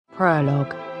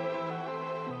Prologue.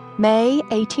 May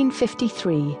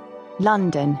 1853,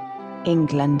 London,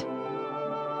 England.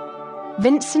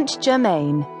 Vincent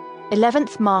Germain,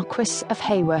 11th Marquess of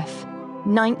Haworth,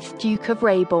 9th Duke of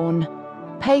Rayborn,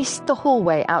 paced the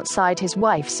hallway outside his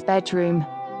wife's bedroom.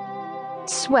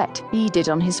 Sweat beaded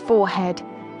on his forehead,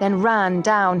 then ran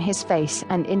down his face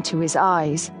and into his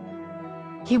eyes.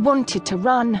 He wanted to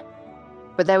run,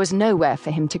 but there was nowhere for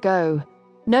him to go,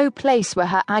 no place where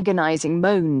her agonizing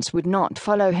moans would not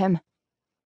follow him.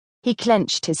 He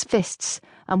clenched his fists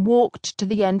and walked to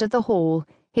the end of the hall,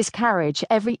 his carriage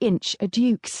every inch a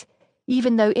duke's,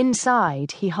 even though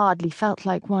inside he hardly felt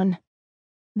like one.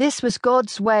 This was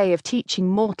God's way of teaching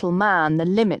mortal man the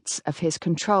limits of his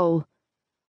control.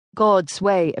 God's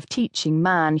way of teaching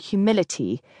man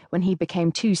humility when he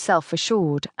became too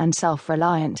self-assured and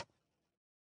self-reliant.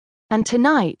 And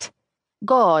tonight,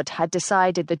 God had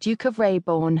decided the Duke of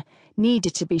Rayborn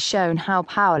needed to be shown how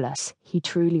powerless he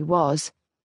truly was.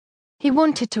 He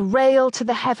wanted to rail to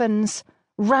the heavens,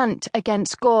 rant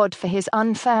against God for his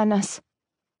unfairness.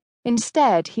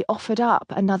 Instead, he offered up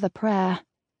another prayer.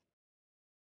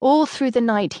 All through the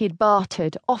night he had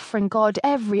bartered, offering God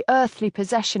every earthly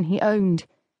possession he owned,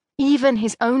 even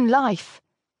his own life.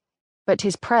 But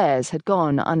his prayers had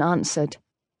gone unanswered.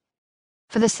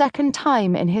 For the second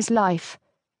time in his life,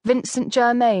 Vincent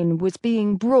Germain was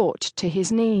being brought to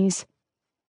his knees.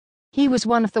 He was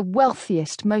one of the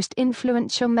wealthiest, most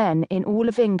influential men in all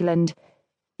of England,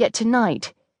 yet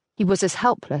tonight he was as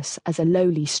helpless as a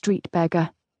lowly street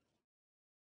beggar.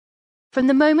 From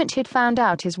the moment he had found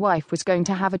out his wife was going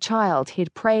to have a child, he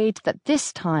had prayed that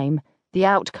this time the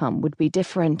outcome would be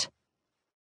different.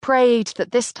 Prayed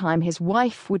that this time his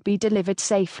wife would be delivered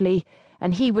safely,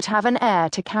 and he would have an heir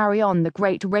to carry on the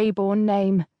great Rayborn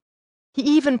name. He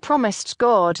even promised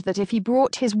God that if he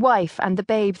brought his wife and the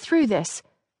babe through this,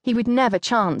 he would never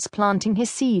chance planting his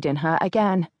seed in her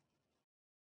again.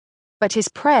 But his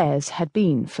prayers had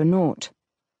been for naught.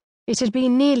 It had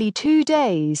been nearly 2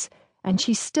 days, and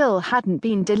she still hadn't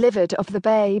been delivered of the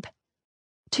babe.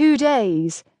 2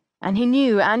 days, and he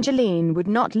knew Angeline would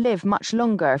not live much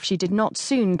longer if she did not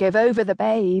soon give over the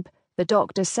babe the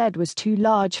doctor said was too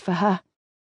large for her.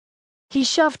 He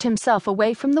shoved himself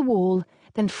away from the wall,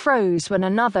 then froze when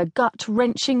another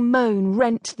gut-wrenching moan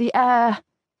rent the air.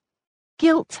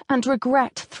 Guilt and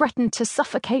regret threatened to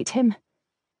suffocate him.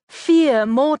 Fear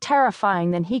more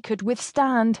terrifying than he could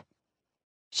withstand.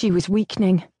 She was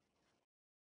weakening.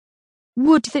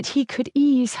 Would that he could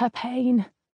ease her pain.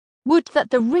 Would that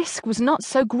the risk was not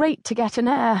so great to get an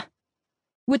heir.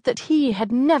 Would that he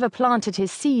had never planted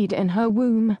his seed in her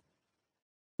womb.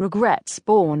 Regrets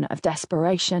born of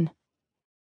desperation.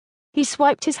 He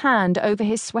swiped his hand over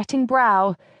his sweating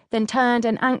brow, then turned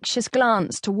an anxious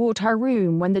glance toward her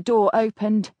room when the door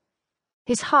opened.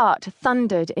 His heart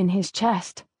thundered in his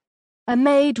chest. A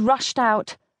maid rushed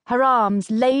out, her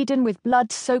arms laden with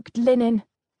blood-soaked linen.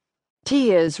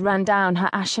 Tears ran down her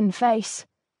ashen face.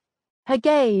 Her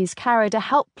gaze carried a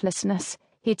helplessness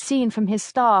he'd seen from his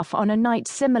staff on a night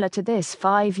similar to this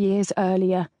 5 years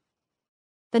earlier.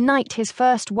 The night his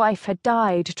first wife had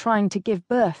died trying to give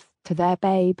birth to their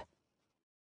babe.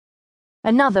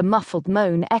 Another muffled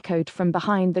moan echoed from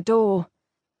behind the door.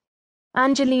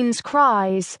 Angeline's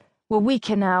cries were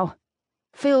weaker now,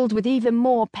 filled with even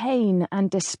more pain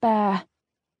and despair.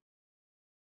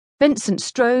 Vincent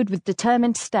strode with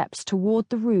determined steps toward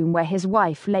the room where his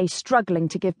wife lay struggling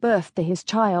to give birth to his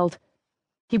child.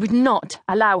 He would not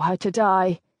allow her to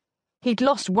die. He'd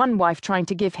lost one wife trying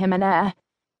to give him an heir.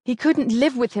 He couldn't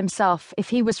live with himself if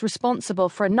he was responsible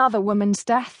for another woman's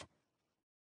death.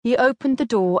 He opened the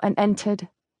door and entered.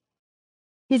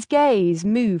 His gaze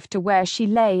moved to where she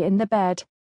lay in the bed,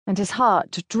 and his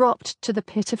heart dropped to the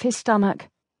pit of his stomach.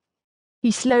 He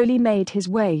slowly made his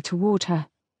way toward her.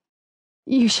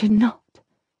 "You should not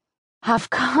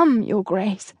have come, Your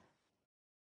Grace,"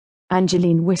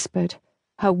 Angeline whispered,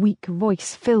 her weak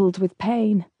voice filled with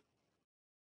pain.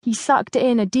 He sucked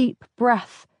in a deep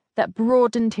breath that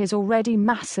broadened his already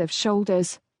massive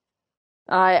shoulders.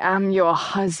 "I am your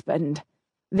husband.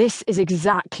 This is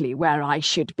exactly where I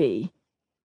should be."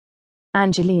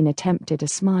 Angeline attempted a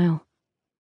smile.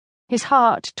 His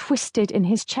heart twisted in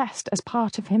his chest as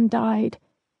part of him died.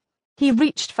 He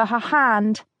reached for her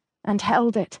hand and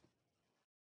held it.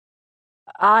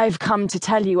 "I've come to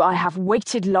tell you I have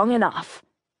waited long enough.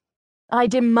 I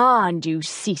demand you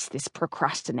cease this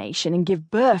procrastination and give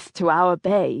birth to our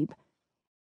babe."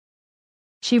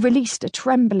 She released a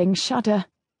trembling shudder.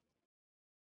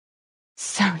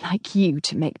 "So like you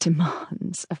to make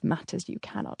demands of matters you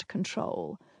cannot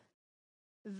control,"